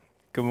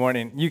Good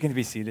morning. You can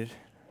be seated.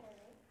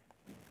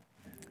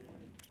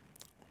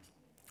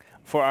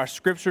 For our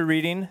scripture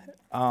reading,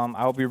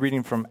 I'll be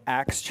reading from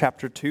Acts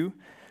chapter 2,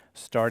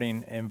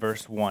 starting in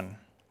verse 1.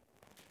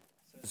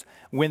 It says,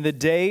 "When the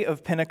day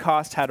of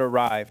Pentecost had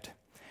arrived,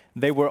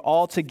 they were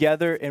all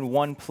together in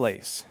one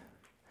place.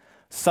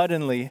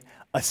 Suddenly,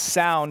 a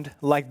sound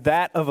like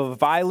that of a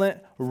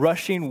violent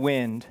rushing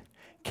wind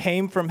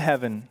came from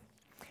heaven,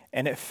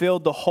 and it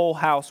filled the whole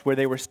house where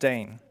they were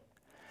staying.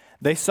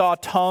 They saw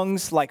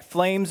tongues like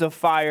flames of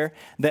fire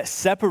that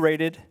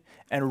separated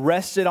and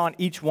rested on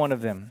each one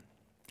of them.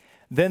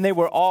 Then they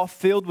were all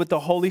filled with the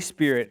Holy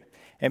Spirit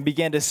and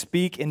began to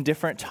speak in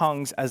different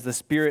tongues as the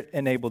Spirit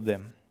enabled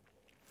them.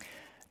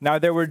 Now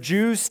there were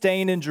Jews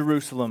staying in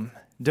Jerusalem,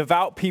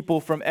 devout people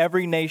from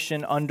every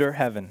nation under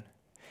heaven.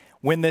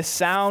 When this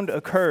sound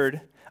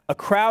occurred, a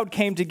crowd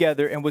came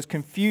together and was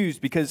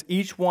confused because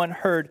each one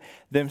heard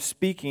them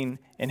speaking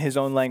in his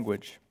own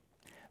language.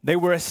 They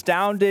were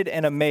astounded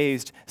and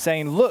amazed,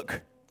 saying,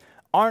 'Look,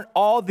 aren't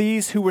all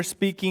these who were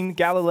speaking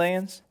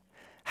Galileans?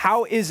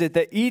 How is it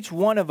that each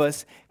one of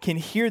us can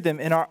hear them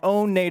in our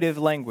own native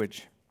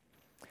language?'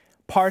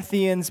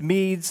 Parthians,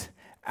 Medes,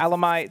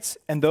 Elamites,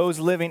 and those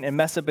living in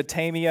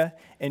Mesopotamia,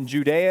 in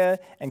Judea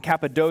and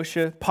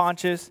Cappadocia,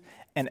 Pontus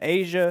and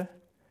Asia,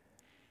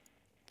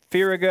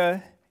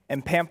 Phrygia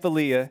and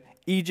Pamphylia,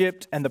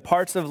 Egypt and the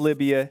parts of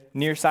Libya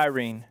near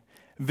Cyrene,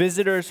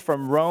 visitors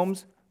from Rome,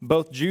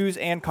 both Jews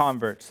and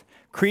converts,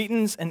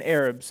 Cretans and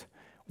Arabs,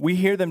 we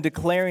hear them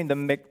declaring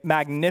the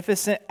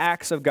magnificent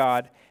acts of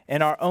God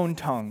in our own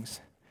tongues."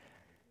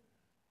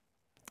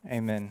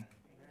 Amen.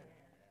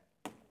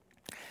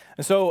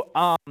 And so,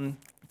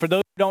 for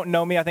those who don't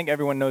know me, I think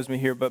everyone knows me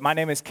here, but my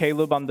name is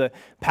Caleb. I'm the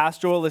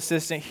pastoral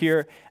assistant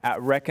here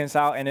at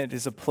Reconcile, and it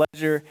is a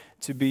pleasure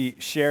to be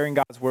sharing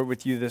God's word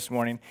with you this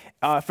morning.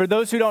 For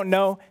those who don't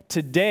know,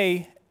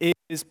 today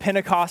is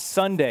Pentecost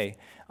Sunday,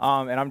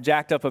 and I'm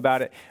jacked up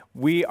about it.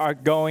 We are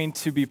going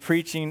to be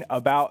preaching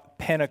about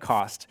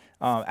Pentecost,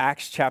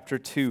 Acts chapter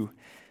 2.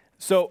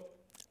 So,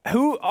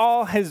 who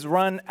all has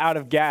run out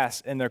of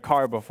gas in their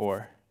car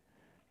before?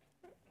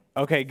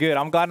 Okay, good.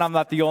 I'm glad I'm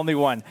not the only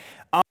one.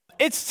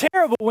 It's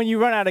terrible when you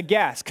run out of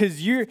gas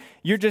because you're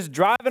just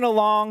driving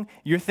along.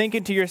 You're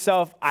thinking to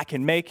yourself, I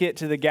can make it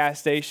to the gas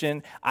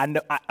station.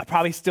 I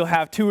probably still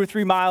have 2 or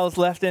 3 miles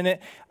left in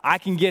it. I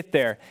can get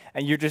there.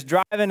 And you're just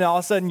driving, and all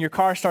of a sudden your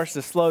car starts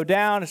to slow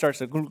down. It starts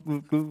to gloo,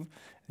 gloo, gloo.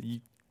 You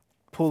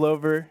pull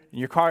over, and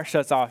your car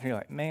shuts off. And you're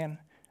like, man,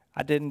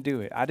 I didn't do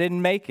it. I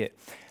didn't make it.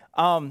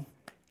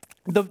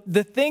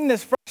 The thing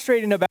that's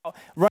frustrating about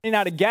running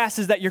out of gas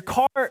is that your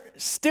car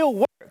still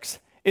works.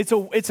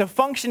 It's a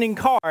functioning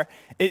car.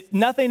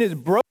 Nothing is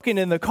broken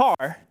in the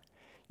car.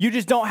 You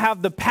just don't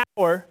have the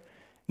power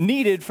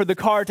needed for the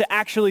car to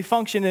actually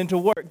function and to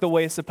work the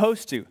way it's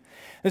supposed to.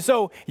 And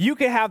so you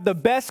could have the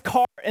best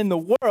car in the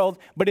world,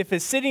 but if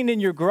it's sitting in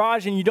your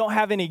garage and you don't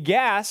have any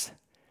gas,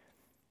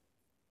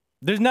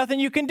 there's nothing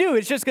you can do.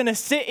 It's just going to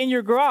sit in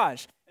your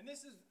garage. And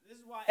this is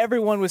why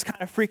everyone was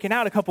kind of freaking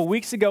out a couple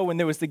weeks ago when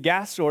there was the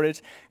gas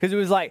shortage, because it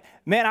was like,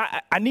 man,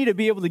 I need to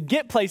be able to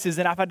get places,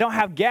 and if I don't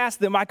have gas,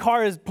 then my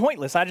car is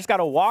pointless. I just got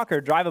to walk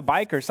or drive a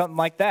bike or something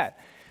like that.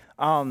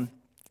 And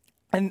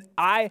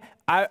I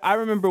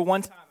remember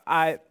one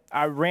time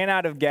I ran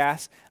out of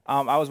gas.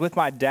 I was with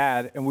my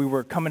dad, and we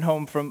were coming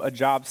home from a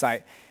job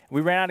site.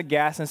 We ran out of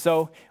gas, and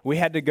so we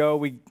had to go.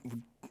 We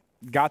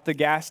got the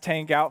gas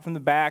tank out from the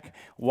back,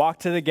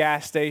 walked to the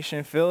gas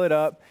station, fill it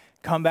up,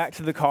 come back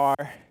to the car,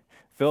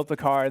 fill up the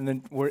car, and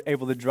then we're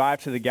able to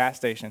drive to the gas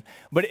station.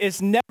 But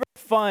it's never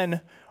fun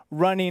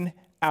running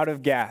out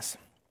of gas.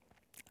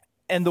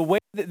 And the way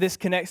that this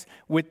connects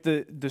with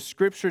the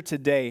scripture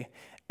today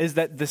is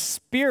that the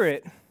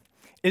Spirit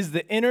is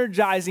the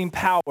energizing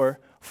power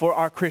for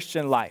our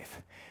Christian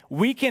life.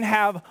 We can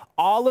have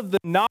all of the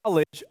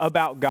knowledge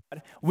about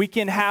God. We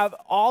can have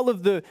all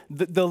of the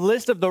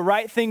list of the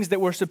right things that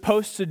we're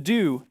supposed to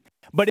do.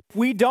 But if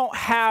we don't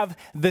have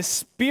the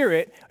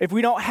Spirit, if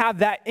we don't have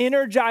that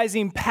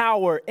energizing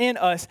power in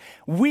us,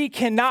 we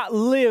cannot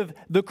live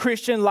the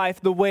Christian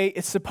life the way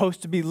it's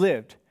supposed to be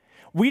lived.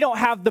 We don't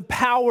have the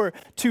power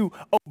to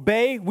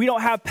obey. We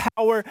don't have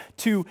power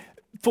to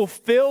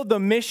fulfill the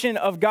mission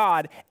of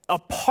God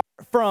apart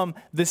from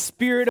the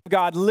Spirit of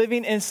God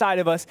living inside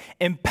of us,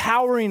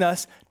 empowering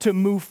us to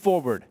move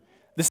forward.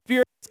 The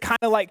Spirit is kind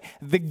of like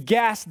the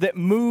gas that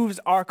moves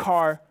our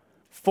car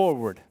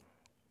forward.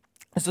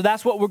 So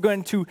that's what we're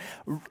going to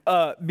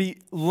be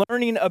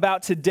learning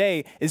about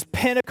today is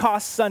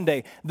Pentecost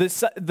Sunday,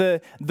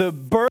 the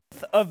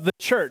birth of the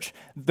church,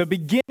 the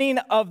beginning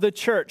of the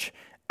church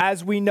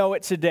as we know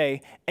it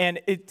today. And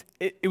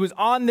it was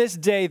on this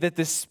day that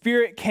the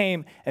Spirit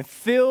came and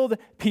filled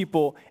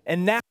people,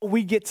 and now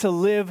we get to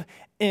live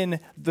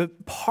in the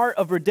part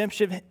of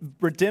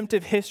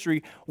redemptive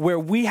history where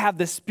we have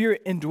the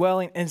Spirit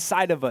indwelling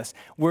inside of us,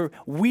 where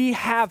we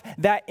have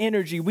that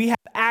energy, we have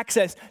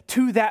access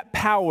to that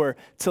power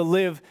to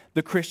live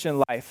the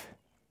Christian life.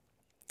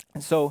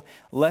 And so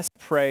let's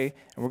pray,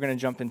 and we're going to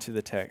jump into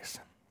the text.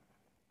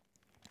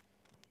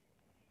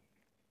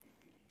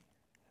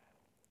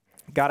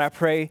 God, I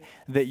pray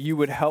that you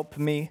would help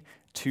me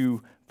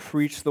to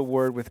preach the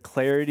word with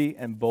clarity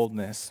and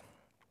boldness.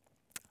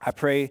 I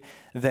pray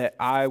that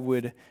I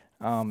would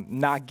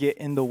not get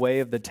in the way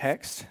of the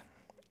text.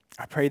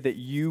 I pray that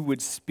you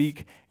would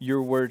speak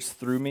your words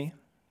through me.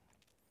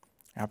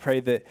 I pray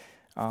that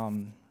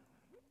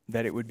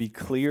that it would be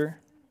clear.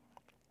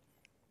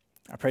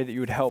 I pray that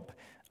you would help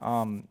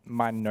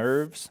my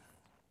nerves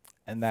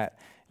and that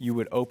you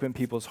would open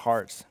people's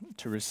hearts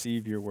to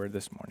receive your word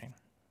this morning.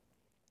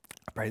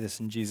 I pray this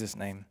in Jesus'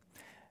 name.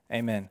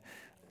 Amen.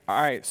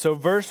 All right, so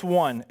verse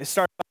 1, it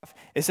starts off,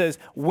 it says,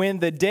 when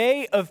the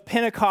day of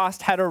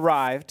Pentecost had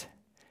arrived,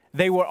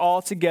 they were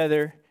all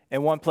together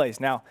in one place.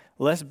 Now,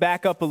 let's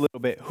back up a little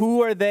bit.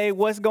 Who are they?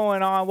 What's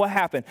going on? What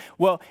happened?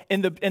 Well,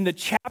 in the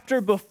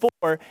chapter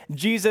before,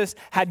 Jesus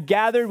had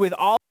gathered with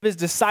all of his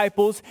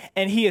disciples,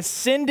 and he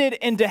ascended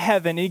into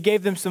heaven. He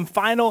gave them some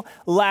final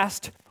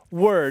last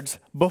words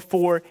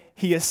before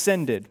he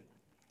ascended.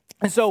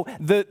 And so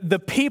the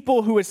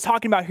people who it's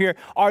talking about here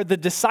are the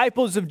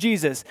disciples of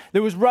Jesus.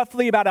 There was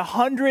roughly about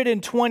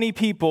 120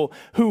 people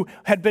who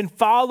had been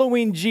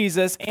following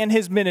Jesus and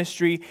his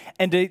ministry,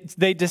 and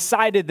they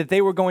decided that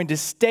they were going to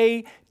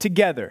stay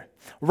together.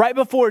 Right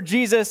before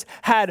Jesus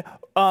had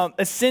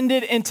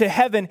ascended into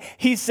heaven,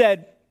 he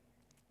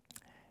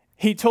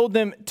told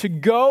them to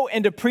go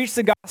and to preach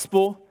the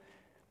gospel,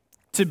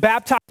 to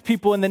baptize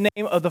people in the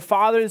name of the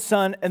Father, the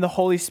Son, and the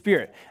Holy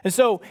Spirit. And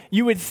so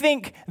you would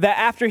think that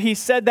after he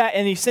said that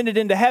and he ascended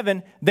into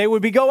heaven, they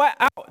would go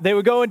out. They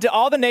would go into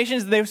all the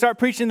nations and they would start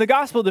preaching the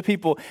gospel to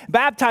people,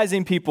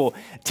 baptizing people,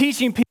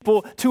 teaching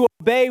people to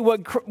obey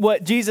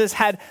what Jesus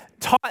had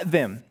taught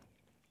them.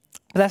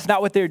 But that's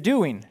not what they're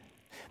doing.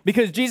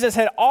 Because Jesus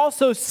had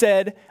also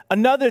said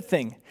another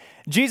thing.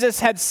 Jesus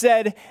had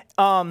said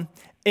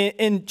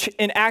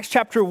in Acts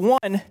chapter 1,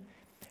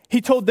 he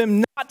told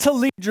them not to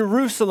leave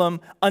Jerusalem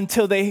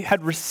until they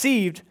had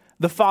received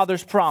the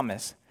Father's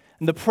promise.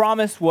 And the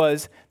promise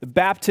was the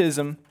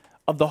baptism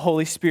of the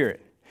Holy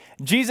Spirit.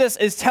 Jesus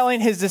is telling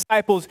his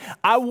disciples,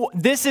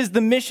 this is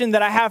the mission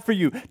that I have for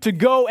you, to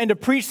go and to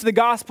preach the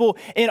gospel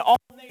in all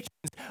nations.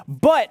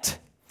 But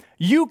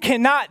you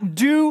cannot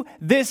do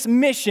this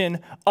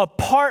mission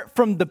apart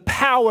from the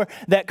power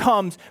that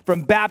comes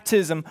from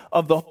baptism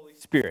of the Holy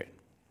Spirit.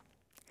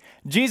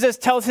 Jesus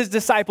tells his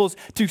disciples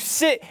to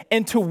sit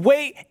and to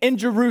wait in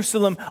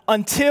Jerusalem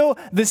until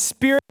the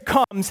Spirit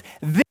comes.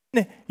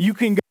 Then you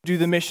can go do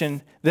the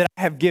mission that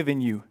I have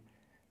given you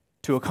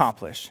to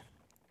accomplish.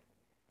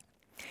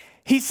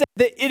 He said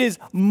that it is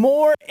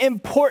more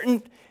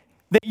important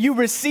that you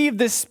receive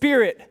the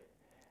Spirit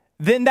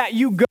than that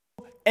you go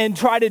and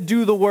try to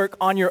do the work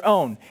on your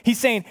own. He's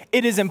saying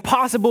it is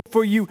impossible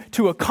for you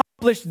to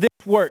accomplish this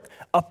work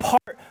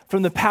apart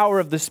from the power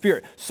of the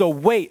Spirit. So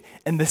wait,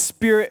 and the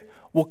Spirit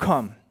will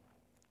come.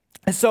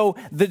 And so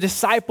the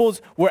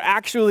disciples were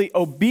actually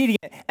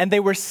obedient, and they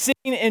were sitting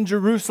in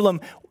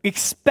Jerusalem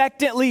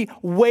expectantly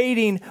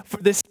waiting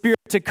for the Spirit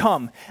to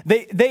come.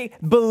 They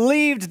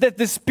believed that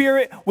the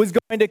Spirit was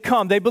going to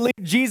come. They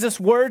believed Jesus'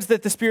 words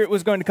that the Spirit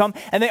was going to come,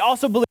 and they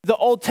also believed the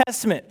Old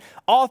Testament.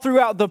 All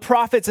throughout the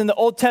prophets in the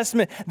Old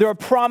Testament, there are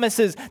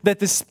promises that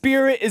the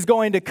Spirit is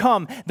going to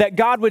come, that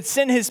God would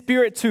send his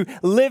Spirit to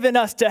live in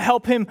us, to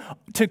help him,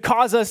 to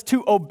cause us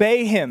to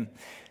obey him.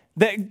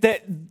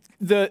 That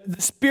the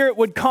Spirit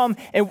would come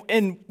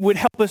and would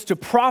help us to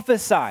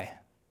prophesy.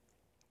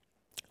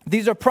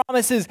 These are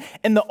promises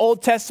in the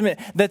Old Testament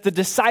that the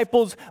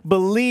disciples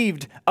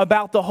believed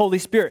about the Holy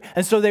Spirit.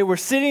 And so they were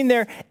sitting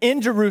there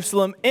in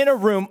Jerusalem, in a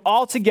room,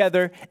 all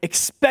together,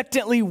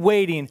 expectantly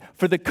waiting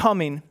for the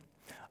coming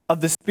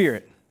of the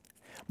Spirit.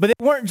 But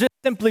they weren't just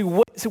simply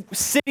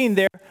sitting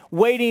there,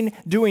 waiting,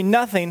 doing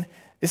nothing.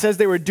 It says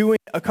they were doing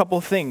a couple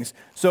things.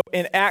 So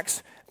in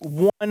Acts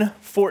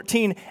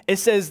 1:14, it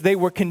says they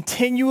were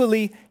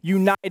continually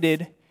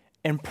united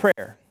in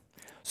prayer.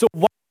 So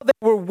while they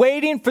were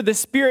waiting for the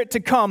Spirit to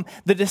come,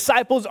 the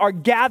disciples are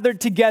gathered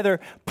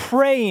together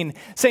praying,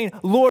 saying,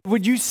 Lord,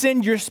 would you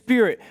send your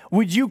Spirit?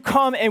 Would you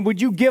come and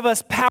would you give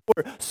us power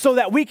so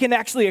that we can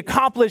actually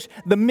accomplish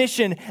the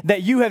mission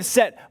that you have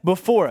set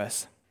before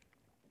us?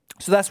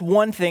 So that's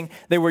one thing.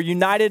 They were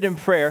united in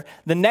prayer.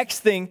 The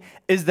next thing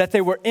is that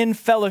they were in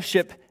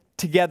fellowship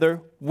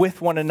together with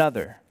one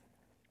another.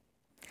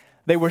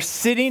 They were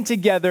sitting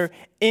together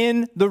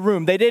in the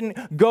room. They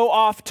didn't go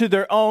off to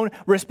their own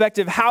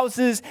respective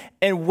houses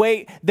and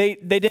wait. They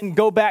didn't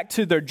go back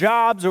to their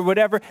jobs or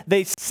whatever.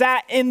 They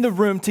sat in the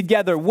room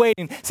together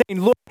waiting,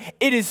 saying, Lord,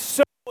 it is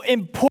so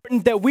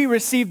important that we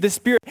receive the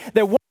Spirit,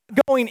 that we're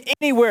not going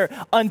anywhere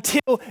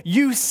until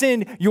you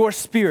send your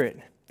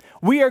Spirit.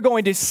 We are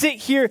going to sit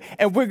here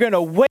and we're going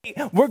to wait.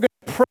 We're going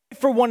to pray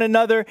for one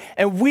another,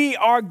 and we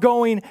are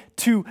going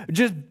to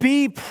just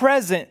be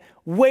present,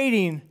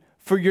 waiting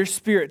for your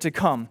Spirit to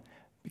come,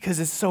 because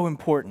it's so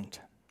important.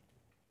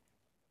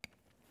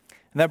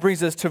 And that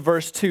brings us to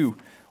verse 2.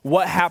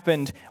 What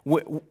happened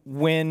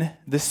when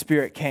the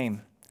Spirit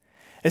came?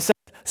 It says,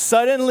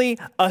 suddenly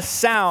a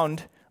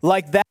sound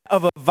like that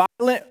of a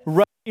violent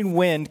rushing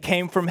wind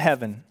came from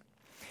heaven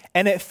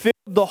and it filled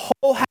the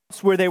whole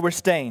house where they were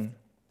staying.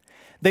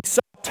 They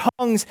saw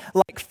tongues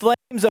like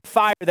flames of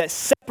fire that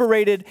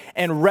separated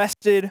and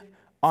rested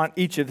on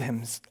each of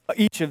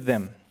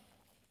them.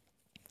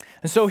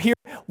 And so here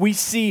we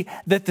see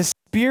that the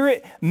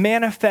Spirit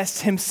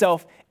manifests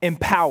himself in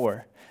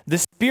power. The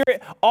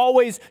Spirit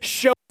always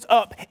shows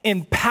up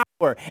in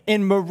power,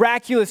 in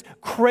miraculous,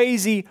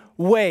 crazy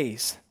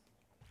ways.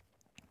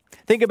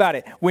 Think about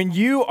it. When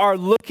you are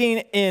looking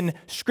in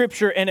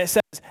Scripture and it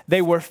says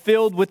they were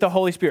filled with the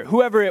Holy Spirit,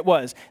 whoever it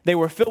was, they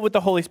were filled with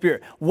the Holy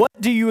Spirit. What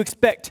do you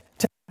expect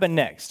to happen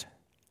next?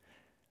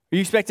 Are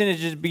you expecting it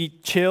to just be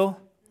chill?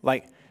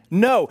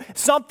 No,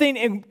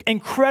 something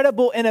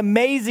incredible and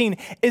amazing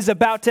is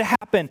about to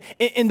happen.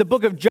 In the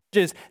book of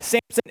Judges,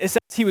 Samson, it says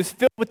he was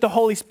filled with the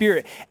Holy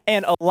Spirit,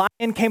 and a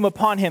lion came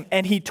upon him,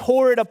 and he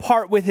tore it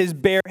apart with his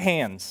bare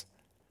hands.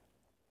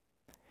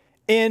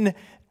 In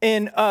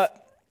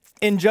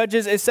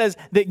Judges, it says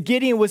that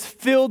Gideon was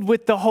filled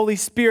with the Holy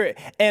Spirit,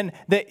 and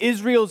that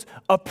Israel's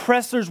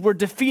oppressors were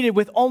defeated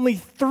with only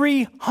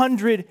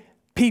 300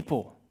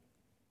 people.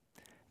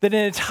 That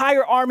an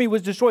entire army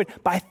was destroyed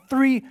by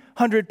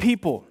 300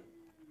 people.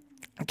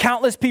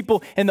 Countless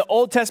people in the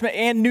Old Testament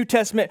and New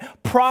Testament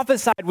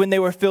prophesied when they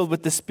were filled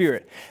with the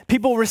Spirit.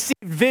 People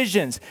received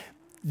visions.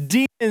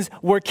 Demons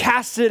were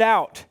casted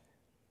out.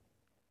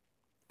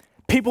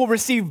 People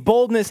received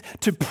boldness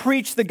to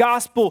preach the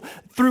gospel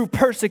through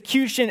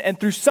persecution and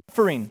through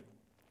suffering.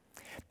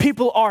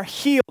 People are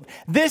healed.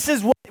 This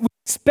is what we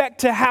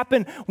expect to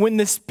happen when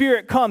the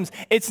Spirit comes.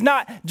 It's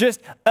not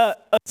just a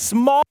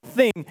small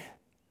thing.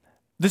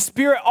 The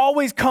Spirit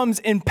always comes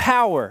in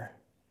power.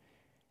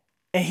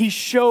 And he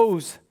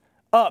shows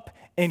up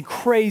in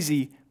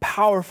crazy,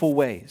 powerful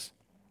ways.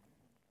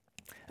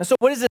 And so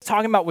what is this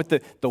talking about with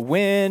the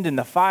wind and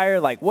the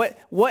fire?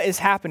 What is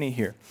happening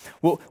here?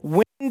 Well,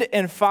 wind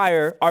and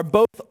fire are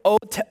both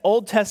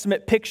Old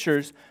Testament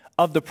pictures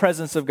of the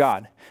presence of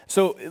God.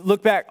 So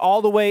look back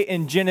all the way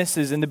in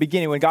Genesis in the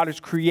beginning when God is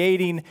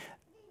creating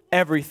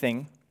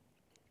everything.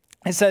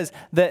 It says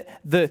that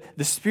the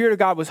Spirit of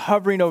God was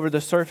hovering over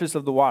the surface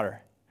of the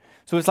water.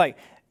 So it's like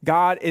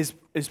God is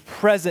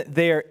present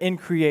there in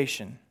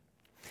creation.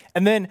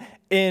 And then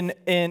in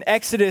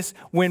Exodus,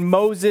 when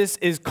Moses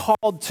is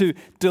called to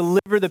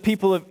deliver the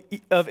people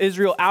of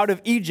Israel out of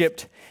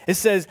Egypt, it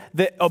says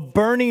that a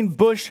burning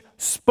bush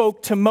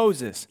spoke to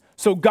Moses.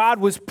 So God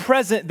was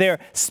present there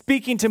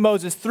speaking to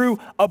Moses through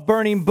a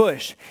burning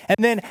bush. And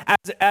then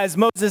as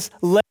Moses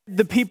led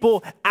the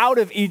people out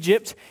of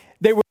Egypt,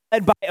 they were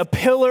led by a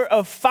pillar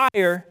of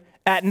fire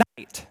at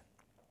night.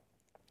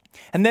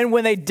 And then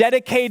when they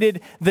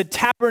dedicated the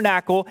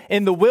tabernacle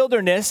in the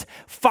wilderness,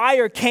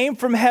 fire came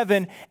from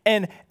heaven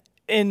and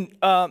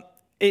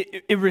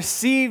it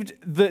received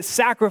the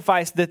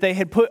sacrifice that they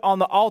had put on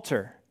the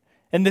altar.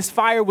 And this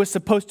fire was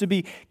supposed to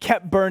be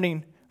kept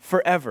burning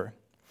forever.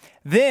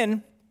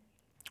 Then,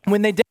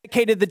 when they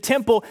dedicated the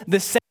temple, the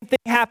same thing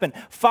happened.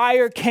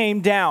 Fire came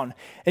down.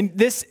 And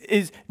this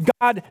is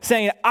God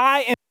saying,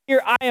 I am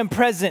here, I am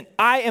present,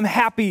 I am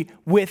happy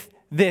with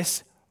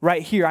this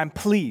right here. I'm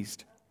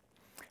pleased.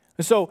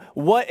 So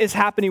what is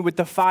happening with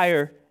the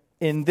fire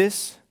in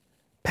this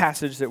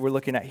passage that we're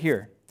looking at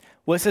here?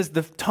 Well, it says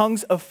the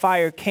tongues of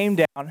fire came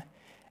down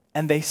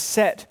and they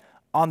set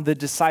on the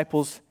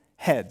disciples'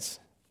 heads.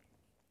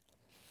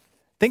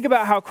 Think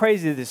about how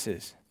crazy this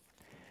is.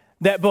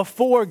 That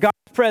before, God's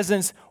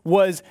presence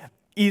was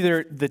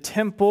either the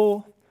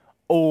temple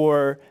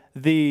or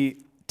the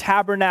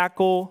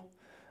tabernacle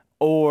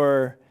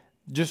or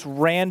just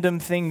random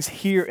things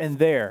here and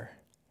there.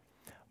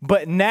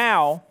 But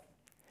now,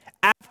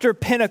 after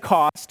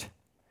Pentecost,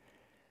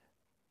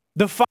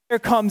 the fire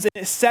comes and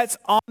it sets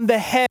on the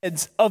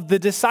heads of the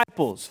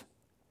disciples.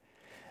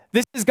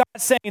 This is God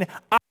saying,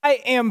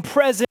 I am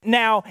present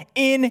now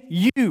in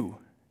you.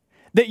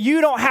 That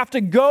you don't have to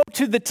go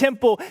to the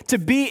temple to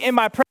be in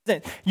my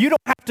presence. You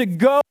don't have to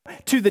go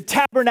to the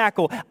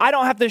tabernacle. I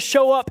don't have to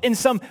show up in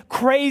some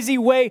crazy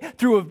way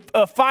through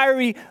a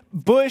fiery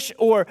bush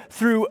or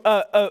through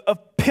a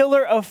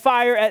pillar of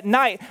fire at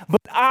night.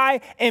 But I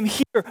am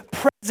here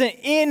present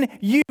in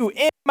you,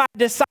 in my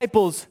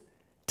disciples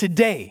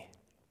today.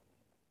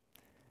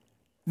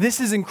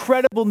 This is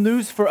incredible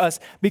news for us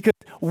because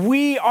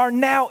we are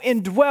now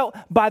indwelt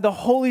by the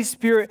Holy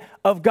Spirit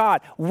of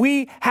God.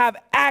 We have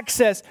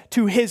access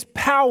to his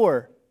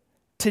power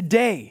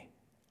today.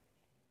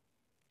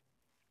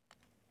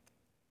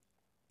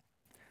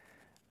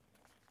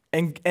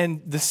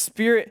 And the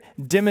Spirit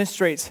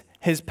demonstrates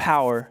his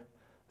power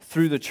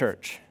through the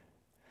church.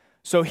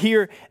 So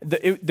here,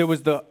 there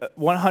was the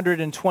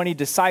 120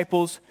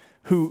 disciples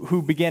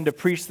who began to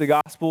preach the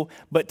gospel.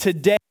 But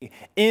today,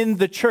 in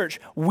the church,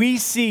 we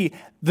see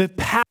the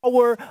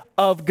power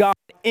of God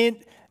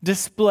in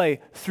display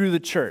through the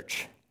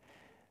church.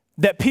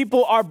 That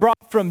people are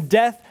brought from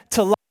death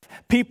to life.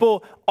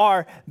 People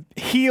are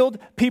healed.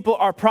 People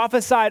are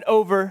prophesied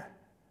over.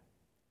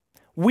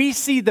 We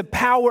see the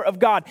power of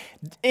God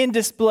in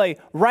display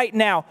right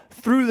now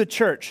through the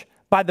church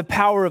by the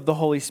power of the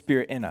Holy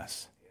Spirit in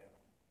us.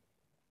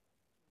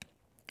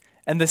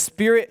 And the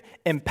Spirit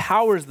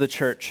empowers the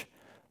church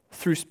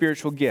through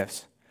spiritual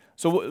gifts.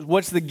 So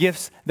what's the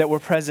gifts that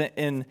were present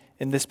in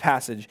this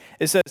passage?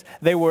 It says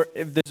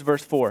this is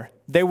verse 4.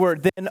 They were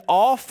then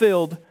all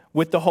filled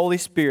with the Holy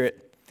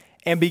Spirit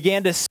and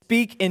began to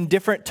speak in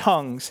different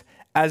tongues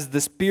as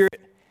the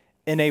Spirit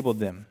enabled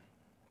them.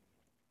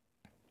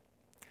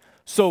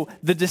 So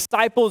the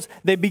disciples,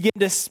 they began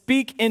to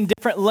speak in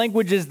different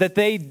languages that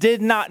they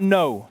did not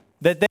know,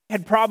 that they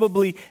had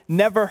probably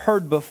never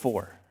heard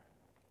before.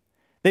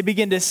 They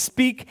begin to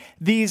speak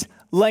these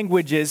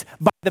languages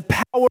by the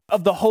power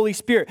of the Holy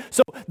Spirit.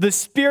 So the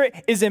Spirit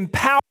is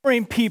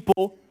empowering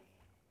people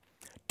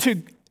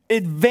to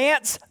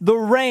advance the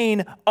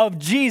reign of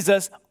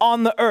Jesus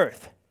on the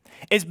earth.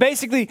 It's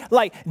basically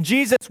like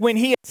Jesus, when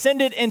he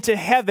ascended into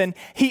heaven,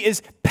 he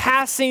is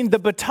passing the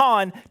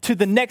baton to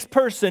the next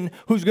person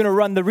who's going to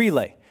run the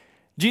relay.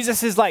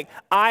 Jesus is like,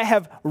 I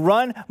have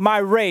run my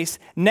race.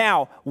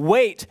 Now,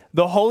 wait,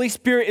 the Holy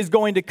Spirit is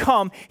going to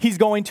come. He's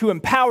going to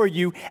empower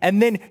you.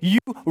 And then you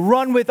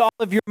run with all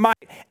of your might.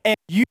 And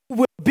you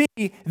will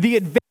be the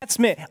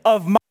advancement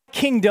of my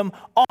kingdom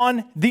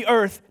on the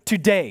earth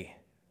today.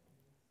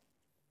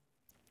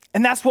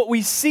 And that's what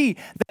we see,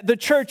 that the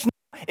church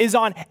now is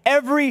on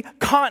every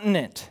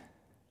continent.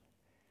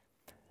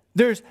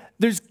 There's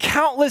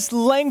countless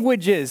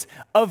languages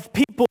of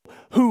people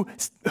who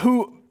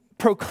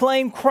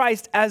proclaim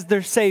Christ as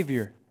their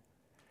Savior.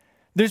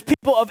 There's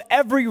people of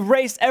every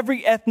race,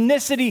 every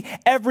ethnicity,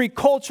 every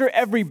culture,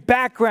 every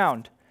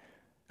background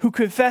who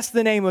confess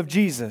the name of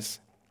Jesus.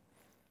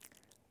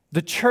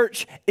 The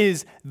church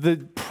is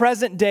the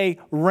present day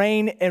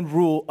reign and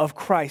rule of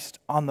Christ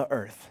on the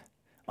earth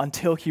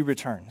until he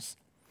returns.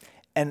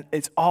 And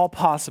it's all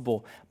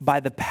possible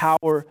by the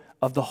power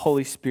of the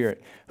Holy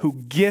Spirit, who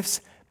gifts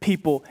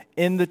people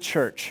in the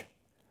church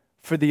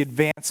for the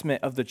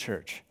advancement of the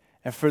church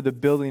and for the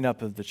building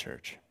up of the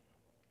church.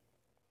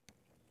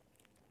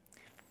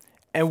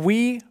 And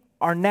we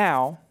are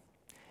now,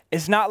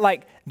 it's not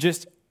like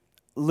just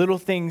little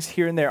things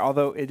here and there,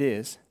 although it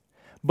is,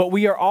 but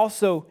we are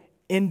also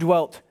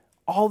indwelt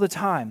all the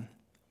time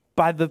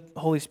by the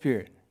Holy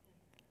Spirit.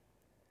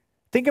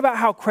 Think about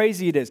how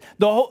crazy it is.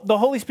 The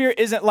Holy Spirit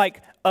isn't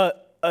like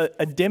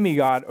a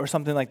demigod or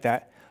something like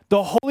that.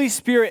 The Holy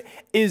Spirit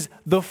is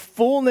the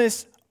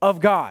fullness of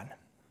God.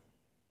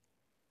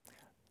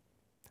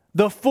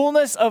 The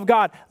fullness of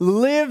God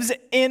lives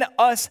in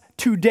us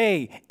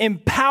today,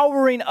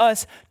 empowering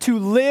us to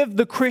live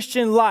the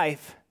Christian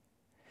life,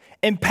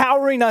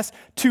 empowering us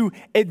to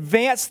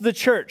advance the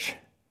church.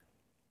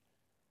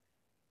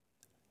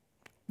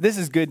 This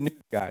is good news,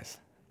 guys.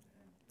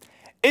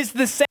 It's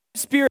the same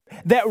Spirit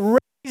that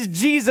raised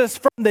Jesus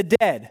from the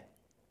dead.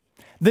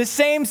 The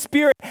same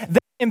Spirit that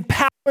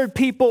empowered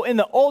people in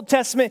the Old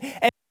Testament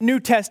and New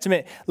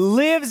Testament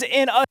lives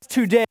in us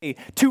today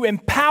to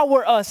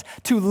empower us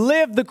to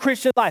live the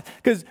Christian life.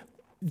 Because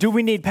do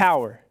we need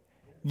power?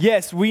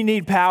 Yes, we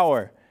need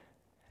power.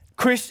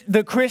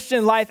 The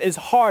Christian life is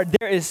hard.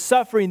 There is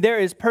suffering. There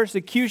is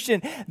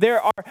persecution.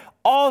 There are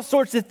all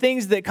sorts of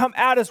things that come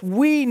at us.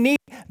 We need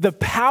the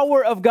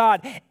power of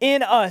God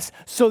in us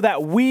so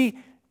that we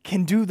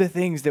can do the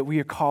things that we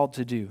are called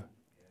to do.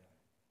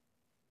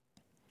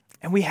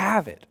 And we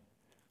have it.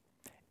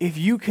 If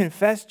you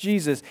confess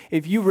Jesus,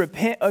 if you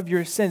repent of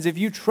your sins, if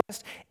you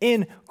trust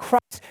in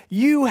Christ,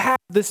 you have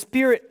the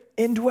Spirit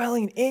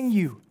indwelling in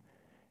you.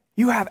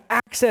 You have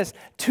access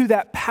to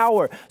that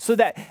power so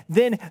that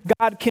then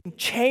God can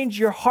change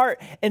your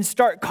heart and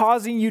start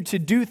causing you to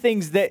do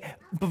things that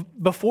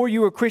before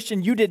you were a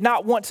Christian, you did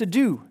not want to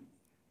do.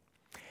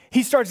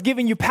 He starts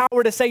giving you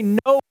power to say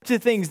no to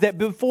things that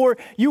before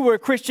you were a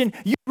Christian,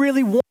 you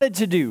really wanted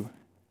to do.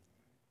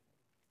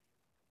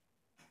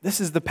 This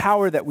is the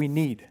power that we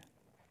need.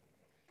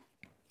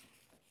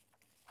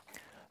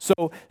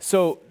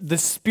 So the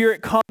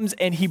Spirit comes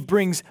and he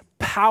brings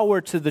power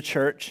to the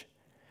church,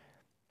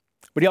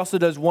 but he also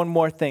does one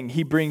more thing.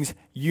 He brings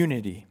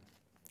unity.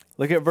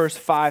 Look at verse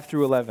 5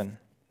 through 11.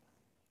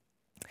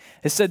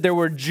 It said there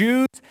were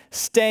Jews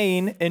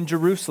staying in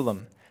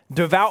Jerusalem,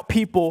 devout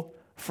people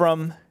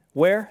from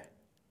where?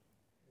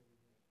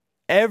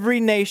 Every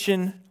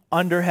nation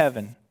under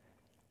heaven.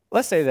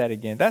 Let's say that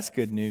again. That's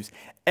good news.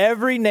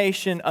 Every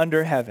nation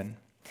under heaven.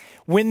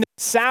 When the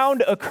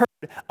sound occurred,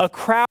 a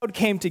crowd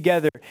came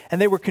together,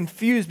 and they were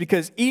confused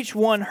because each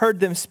one heard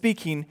them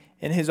speaking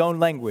in his own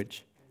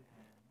language.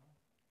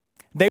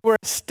 They were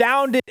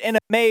astounded and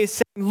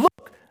amazed, saying,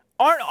 "Look,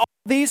 aren't all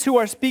these who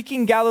are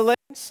speaking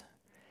Galileans?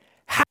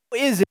 How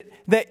is it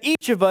that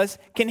each of us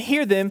can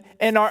hear them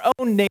in our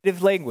own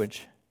native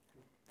language?"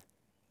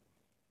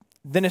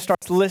 Then it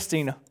starts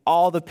listing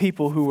all the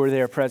people who were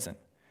there present.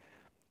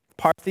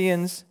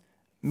 Parthians,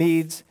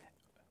 Medes,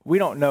 we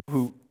don't know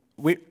who.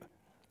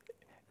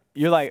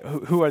 You're like,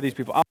 who are these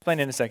people? I'll explain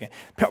in a second.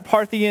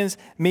 Parthians,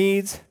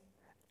 Medes,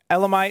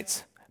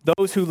 Elamites,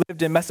 those who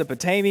lived in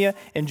Mesopotamia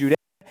and Judea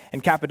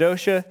and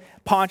Cappadocia,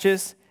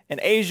 Pontus and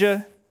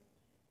Asia,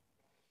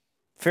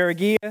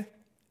 Phrygia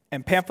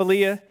and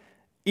Pamphylia,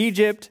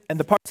 Egypt, and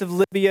the parts of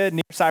Libya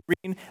near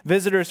Cyrene,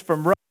 visitors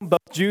from Rome,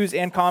 both Jews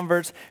and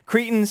converts,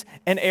 Cretans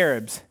and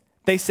Arabs.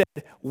 They said,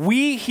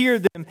 we hear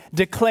them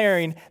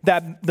declaring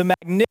that the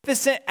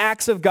magnificent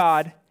acts of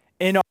God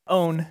in our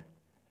own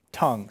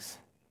tongues.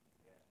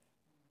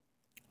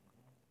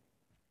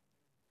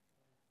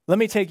 Let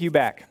me take you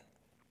back.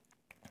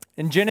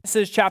 In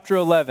Genesis chapter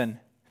 11,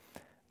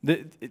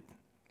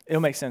 it'll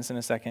make sense in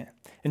a second.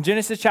 In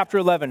Genesis chapter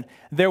 11,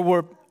 there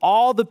were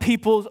all the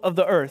peoples of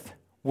the earth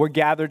were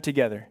gathered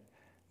together.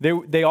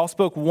 They all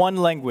spoke one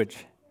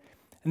language,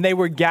 and they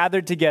were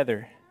gathered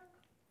together.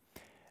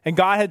 And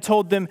God had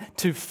told them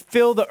to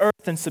fill the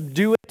earth and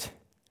subdue it.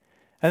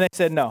 And they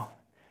said no.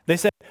 They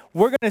said,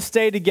 we're going to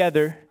stay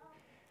together,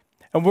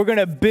 and we're going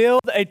to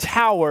build a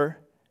tower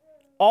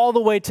all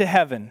the way to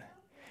heaven,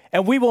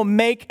 and we will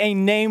make a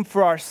name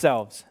for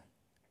ourselves.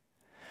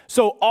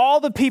 So all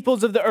the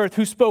peoples of the earth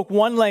who spoke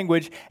one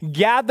language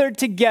gathered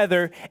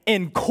together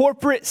in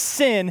corporate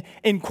sin,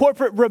 in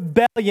corporate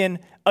rebellion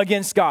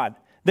against God.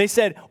 They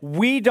said,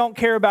 we don't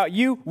care about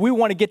you. We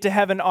want to get to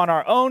heaven on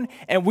our own,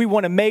 and we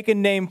want to make a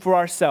name for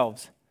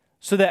ourselves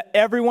so that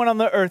everyone on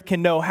the earth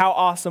can know how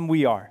awesome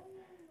we are.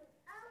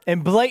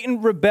 In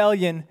blatant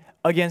rebellion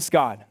against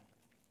God.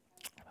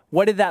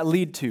 What did that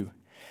lead to?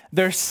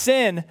 Their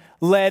sin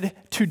led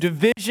to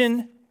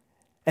division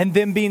and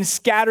them being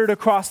scattered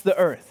across the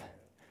earth.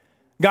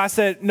 God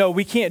said, no,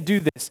 we can't do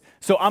this.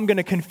 So I'm going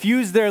to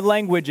confuse their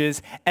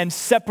languages and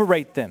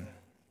separate them.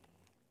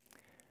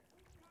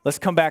 Let's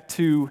come back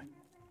to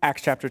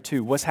Acts chapter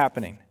 2. What's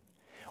happening?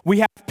 We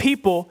have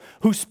people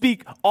who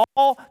speak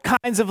all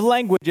kinds of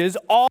languages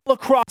all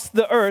across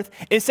the earth.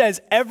 It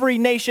says every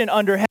nation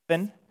under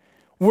heaven,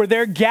 where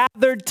they're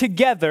gathered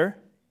together.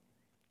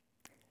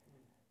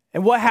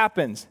 And what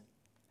happens?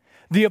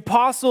 The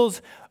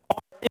apostles are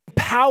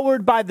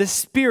empowered by the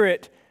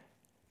Spirit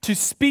to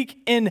speak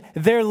in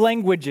their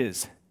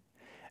languages.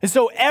 And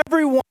so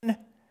everyone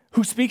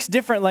who speaks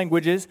different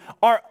languages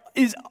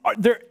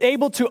they're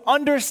able to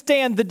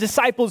understand the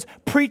disciples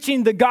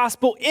preaching the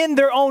gospel in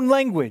their own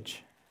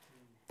language.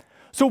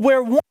 So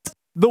where once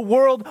the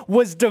world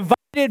was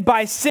divided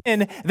by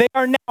sin, they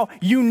are now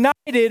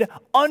united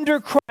under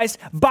Christ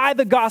by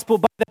the gospel,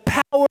 by the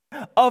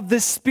power of the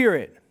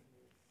Spirit.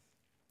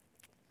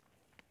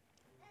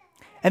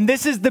 And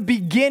this is the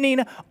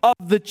beginning of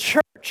the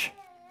church.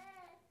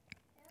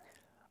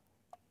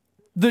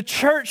 The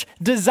church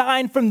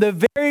designed from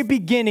the very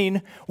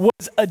beginning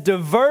was a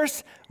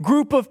diverse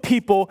group of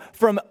people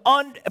from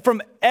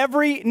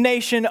every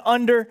nation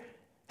under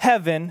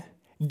heaven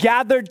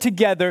gathered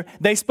together.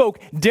 They spoke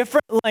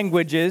different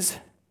languages.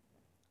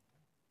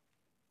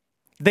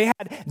 They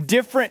had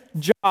different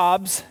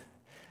jobs.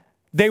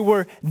 They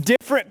were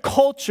different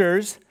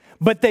cultures,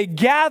 but they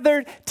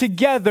gathered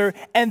together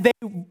and they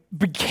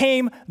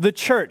became the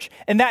church.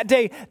 And that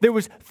day, there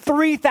was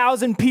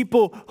 3,000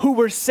 people who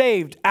were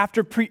saved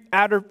after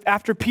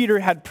Peter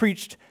had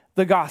preached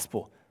the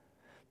gospel.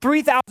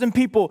 3,000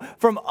 people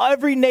from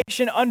every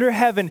nation under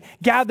heaven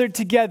gathered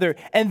together,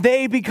 and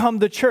they become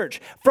the church.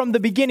 From the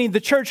beginning,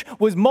 the church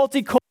was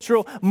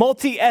multicultural,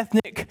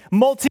 multi-ethnic,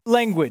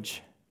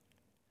 multi-language.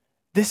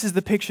 This is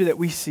the picture that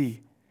we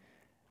see.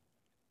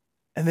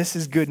 And this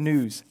is good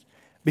news,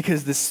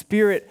 because the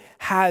Spirit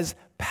has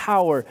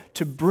power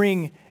to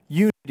bring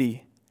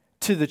unity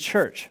to the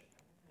church.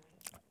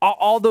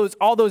 All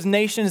those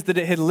nations that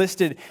it had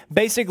listed,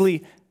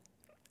 basically,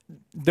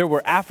 there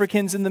were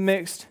Africans in the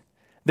mix,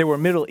 there were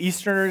Middle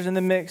Easterners in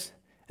the mix,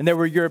 and there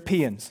were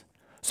Europeans.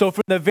 So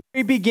from the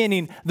very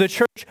beginning, the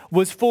church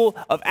was full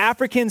of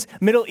Africans,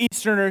 Middle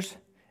Easterners,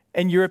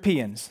 and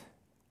Europeans.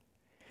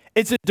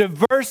 It's a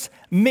diverse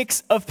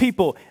mix of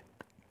people.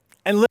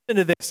 And listen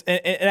to this,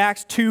 in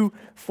Acts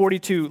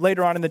 2:42,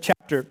 later on in the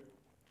chapter,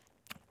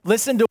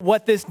 listen to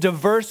what this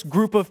diverse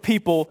group of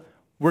people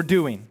were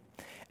doing.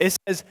 It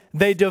says,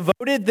 they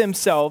devoted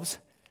themselves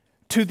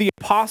to the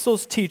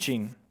apostles'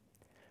 teaching,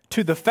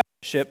 to the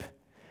fellowship,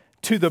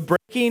 to the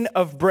breaking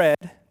of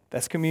bread,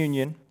 that's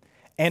communion,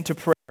 and to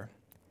prayer.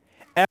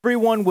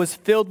 Everyone was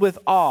filled with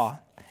awe,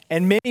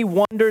 and many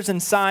wonders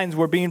and signs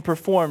were being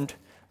performed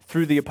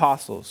through the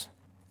apostles.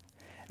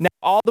 Now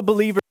all the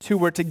believers who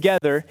were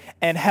together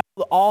and held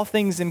all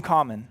things in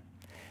common,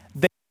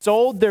 they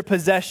sold their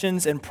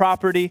possessions and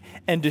property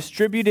and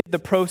distributed the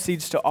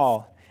proceeds to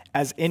all,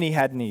 as any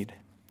had need.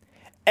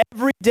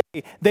 Every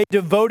day they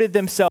devoted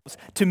themselves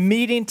to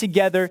meeting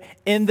together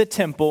in the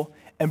temple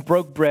and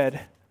broke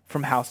bread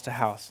from house to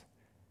house.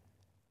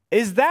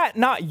 Is that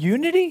not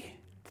unity?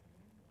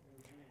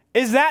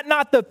 Is that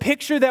not the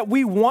picture that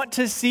we want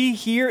to see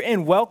here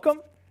in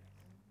Welcome?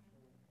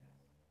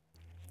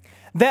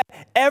 That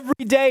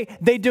every day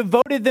they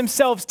devoted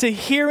themselves to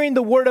hearing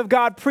the word of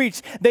God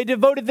preached. They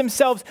devoted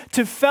themselves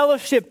to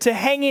fellowship, to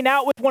hanging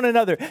out with one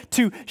another,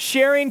 to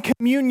sharing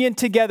communion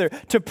together,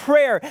 to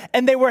prayer.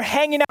 And they were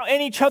hanging out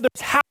in each other's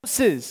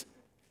houses.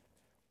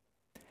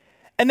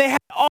 And they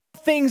had all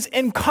things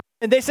in common.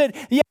 They said,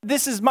 yeah,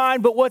 this is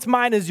mine, but what's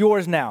mine is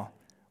yours now.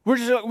 We're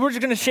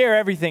just going to share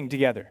everything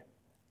together.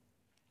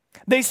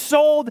 They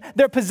sold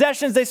their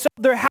possessions. They sold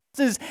their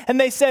houses and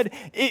they said,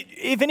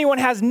 if anyone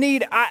has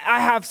need, I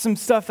have some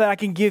stuff that I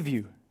can give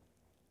you.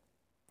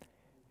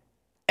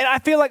 And I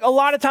feel like a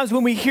lot of times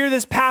when we hear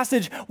this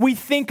passage, we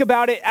think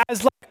about it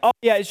as like, oh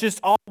yeah, it's just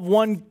all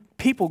one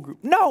people group.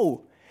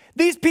 No,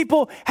 these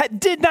people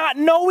did not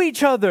know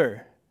each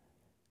other.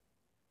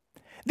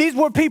 These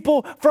were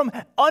people from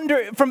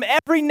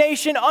every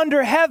nation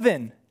under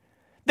heaven.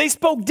 They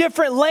spoke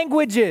different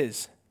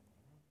languages.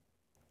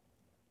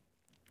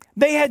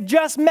 They had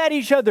just met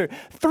each other.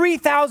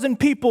 3,000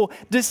 people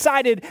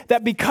decided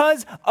that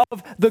because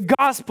of the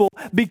gospel,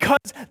 because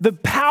the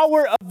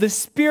power of the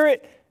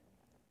Spirit,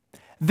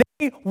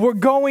 they were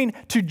going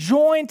to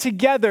join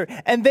together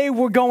and they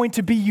were going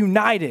to be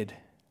united.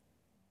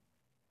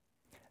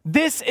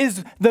 This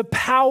is the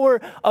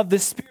power of the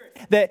Spirit,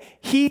 that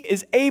He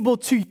is able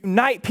to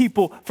unite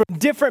people from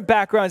different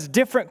backgrounds,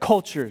 different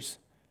cultures,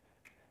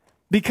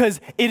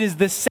 because it is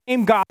the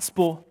same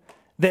gospel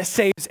that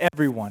saves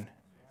everyone.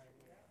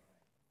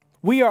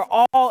 We are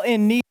all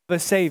in need of a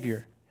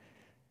Savior,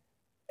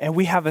 and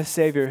we have a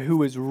Savior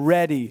who is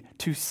ready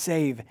to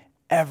save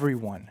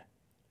everyone.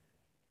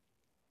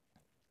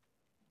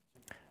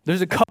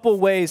 There's a couple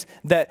ways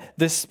that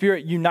the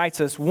Spirit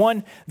unites us.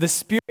 One, the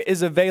Spirit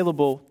is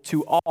available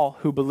to all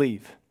who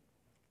believe.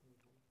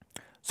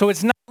 So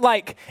it's not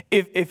like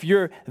if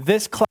you're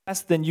this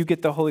class, then you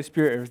get the Holy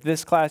Spirit, or if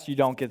this class, you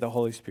don't get the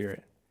Holy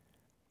Spirit.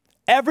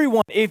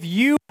 Everyone, if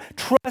you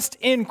trust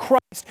in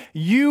Christ,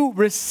 you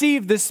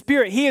receive the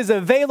Spirit. He is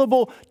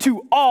available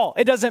to all.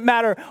 It doesn't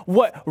matter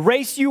what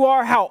race you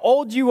are, how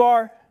old you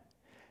are.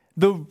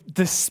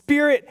 The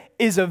Spirit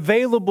is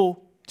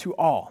available to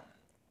all.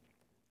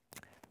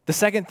 The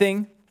second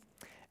thing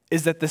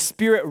is that the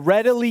Spirit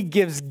readily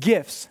gives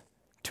gifts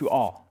to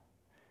all.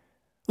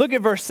 Look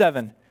at verse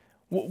 7.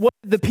 What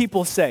did the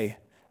people say?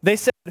 They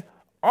said,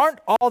 aren't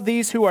all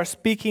these who are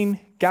speaking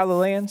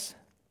Galileans?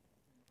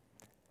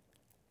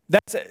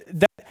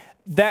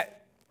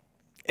 That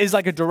is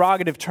like a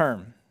derogative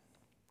term.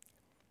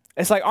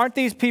 It's like, aren't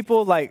these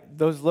people like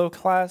those low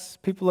class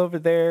people over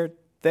there?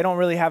 They don't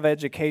really have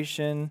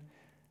education.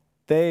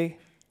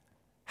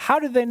 How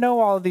do they know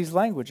all of these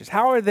languages?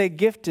 How are they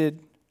gifted?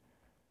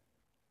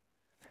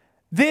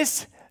 The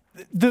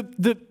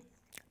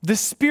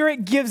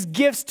Spirit gives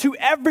gifts to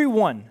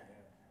everyone.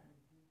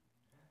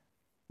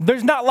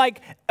 There's not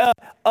like a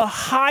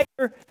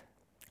higher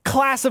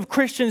class of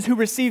Christians who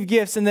receive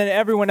gifts and then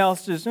everyone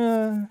else just,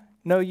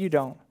 no, you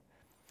don't.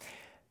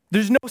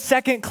 There's no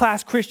second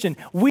class Christian.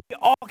 We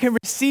all can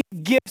receive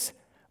gifts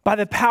by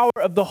the power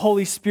of the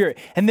Holy Spirit,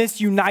 and this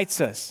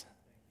unites us.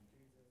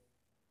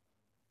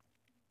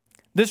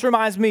 This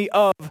reminds me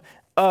of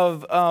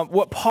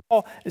what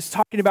Paul is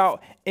talking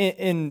about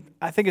in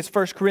I think it's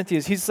 1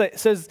 Corinthians. He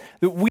says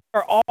that we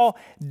are all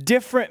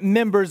different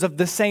members of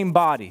the same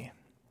body.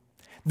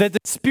 That the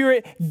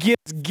Spirit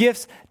gives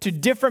gifts to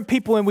different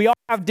people, and we all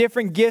have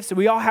different gifts, and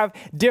we all have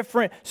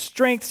different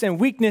strengths and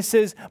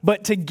weaknesses,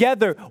 but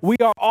together we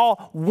are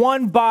all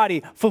one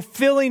body,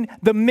 fulfilling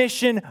the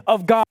mission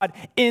of God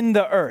in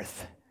the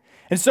earth.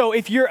 And so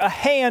if you're a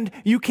hand,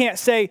 you can't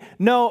say,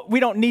 no, we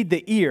don't need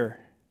the ear.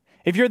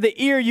 If you're the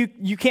ear,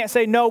 you can't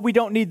say, no, we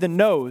don't need the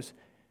nose.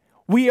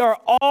 We are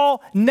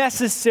all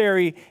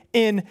necessary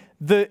in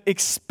the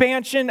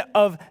expansion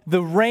of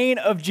the reign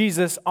of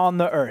Jesus on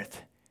the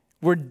earth.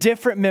 We're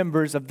different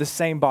members of the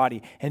same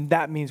body, and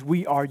that means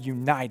we are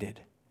united.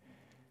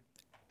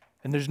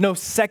 And there's no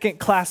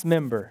second-class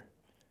member.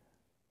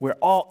 We're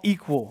all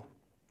equal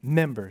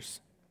members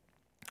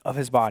of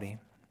His body.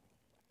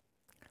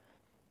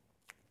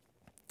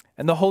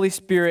 And the Holy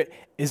Spirit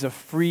is a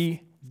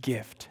free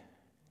gift.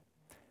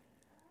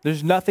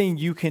 There's nothing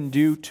you can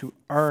do to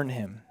earn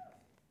Him.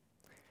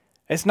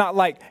 It's not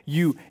like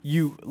you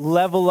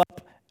level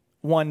up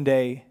one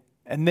day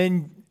and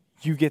then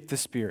you get the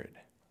Spirit.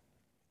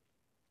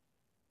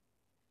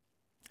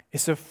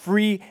 It's a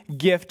free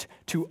gift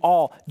to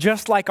all,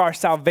 just like our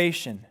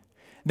salvation,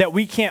 that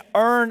we can't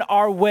earn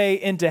our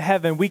way into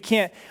heaven. We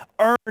can't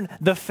earn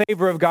the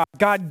favor of God.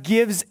 God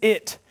gives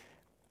it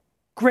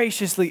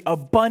graciously,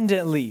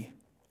 abundantly.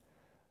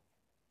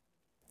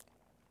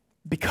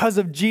 Because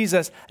of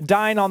Jesus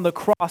dying on the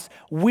cross,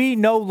 we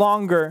no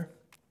longer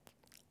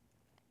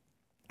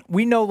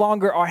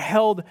are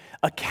held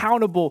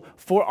accountable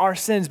for our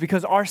sins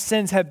because our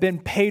sins have been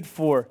paid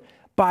for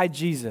by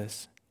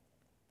Jesus.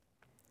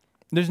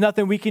 There's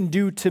nothing we can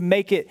do to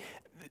make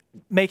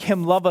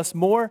Him love us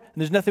more, and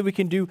there's nothing we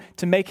can do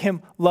to make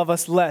Him love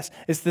us less.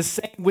 It's the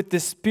same with the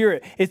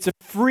Spirit. It's a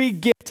free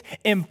gift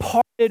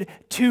imparted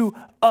to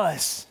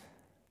us.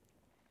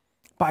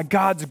 By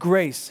God's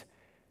grace,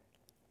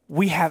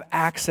 we have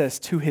access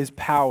to His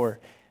power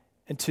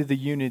and to the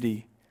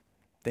unity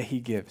that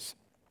He gives.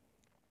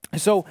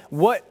 So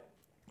what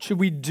should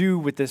we do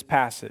with this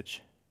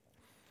passage?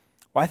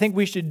 Well, I think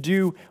we should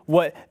do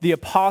what the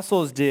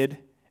apostles did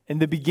in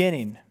the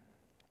beginning.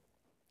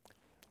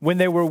 When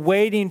they were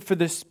waiting for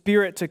the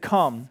Spirit to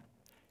come,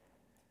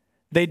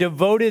 they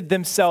devoted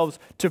themselves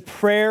to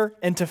prayer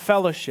and to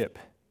fellowship.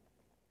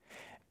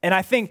 And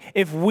I think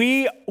if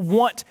we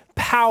want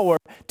power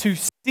to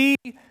see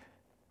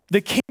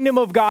the kingdom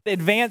of God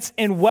advance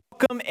in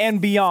Welcome and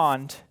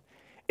beyond,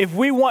 if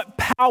we want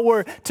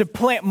power to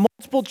plant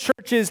multiple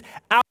churches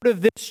out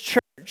of this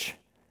church,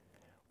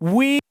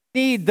 we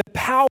need the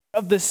power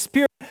of the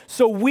Spirit.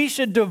 So we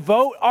should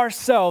devote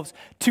ourselves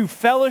to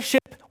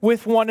fellowship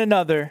with one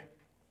another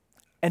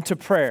and to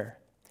prayer.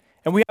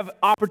 And we have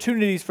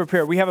opportunities for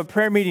prayer. We have a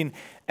prayer meeting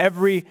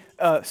every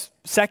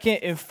second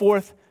and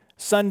fourth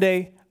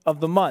Sunday of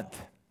the month.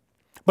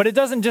 But it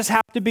doesn't just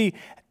have to be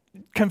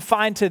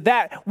confined to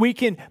that. We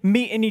can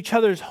meet in each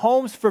other's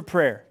homes for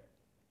prayer.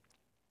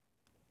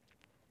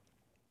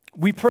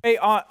 We pray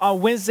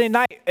on Wednesday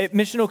night at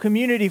Missional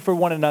Community for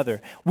one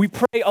another. We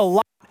pray a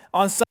lot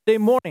on Sunday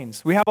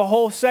mornings. We have a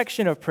whole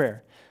section of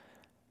prayer.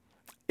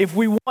 If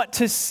we want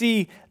to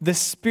see the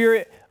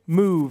Spirit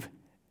move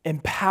in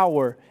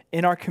power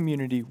in our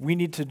community, we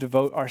need to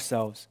devote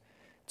ourselves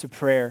to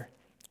prayer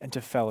and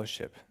to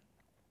fellowship.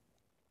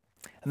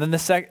 And then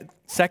the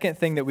second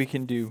thing that we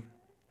can do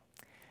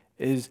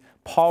is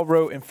Paul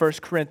wrote in 1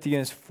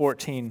 Corinthians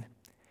 14,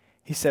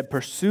 he said,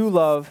 pursue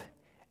love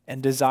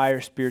and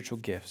desire spiritual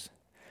gifts.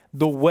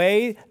 The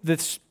way the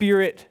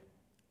Spirit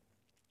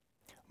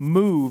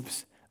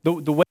moves,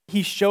 the way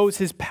he shows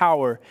his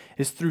power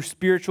is through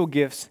spiritual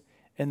gifts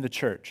in the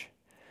church.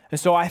 And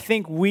so I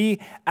think we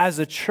as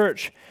a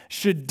church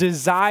should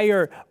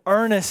desire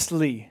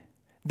earnestly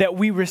that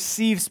we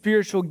receive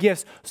spiritual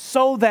gifts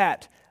so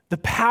that the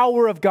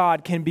power of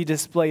God can be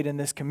displayed in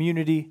this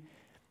community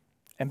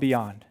and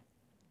beyond.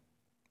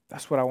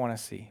 That's what I want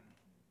to see.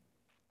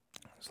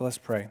 So let's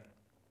pray.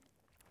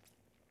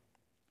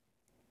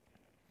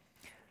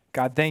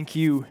 God, thank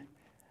you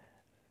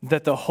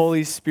that the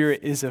Holy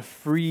Spirit is a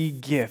free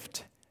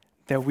gift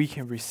that we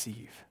can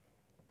receive.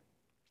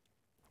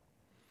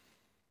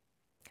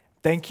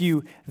 Thank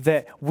you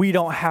that we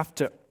don't have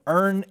to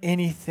earn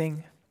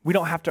anything. We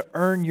don't have to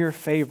earn your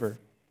favor.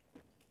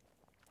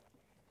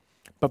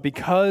 But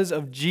because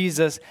of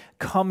Jesus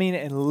coming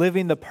and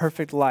living the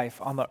perfect life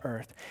on the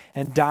earth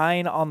and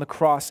dying on the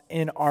cross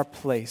in our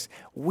place,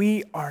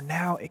 we are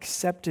now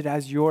accepted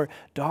as your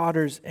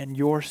daughters and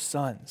your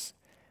sons.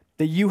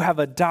 That you have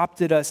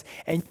adopted us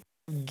and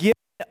given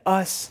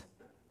us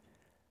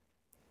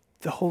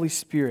the Holy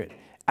Spirit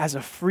as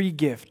a free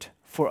gift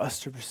for us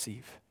to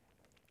receive.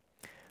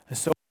 And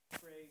so I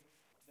pray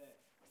that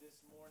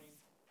this morning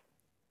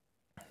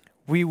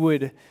we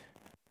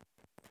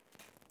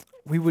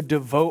would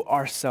devote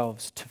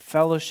ourselves to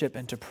fellowship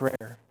and to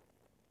prayer.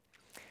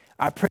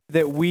 I pray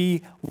that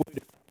we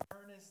would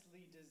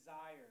earnestly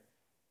desire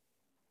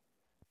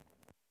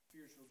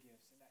spiritual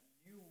gifts and that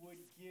you would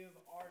give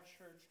our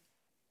church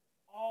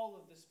all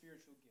of the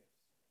spiritual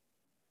gifts.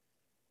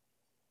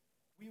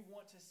 We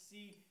want to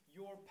see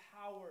your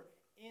power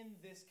in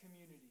this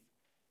community.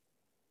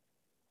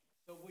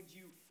 So would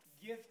you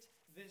gift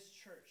this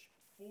church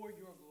for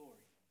your glory?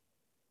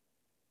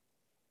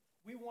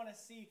 We want to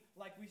see,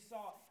 like we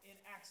saw in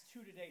Acts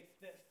 2 today,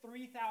 that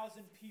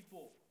 3,000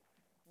 people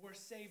were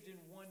saved in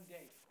one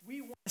day.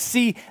 We want to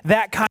see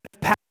that kind of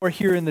power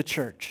here in the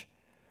church.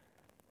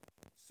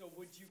 So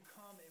would you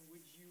come and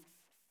would you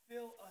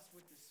fill us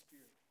with the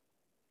Spirit?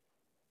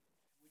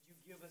 Would you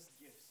give us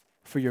gifts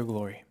for your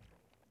glory?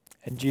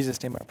 In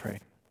Jesus' name I pray.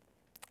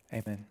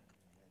 Amen.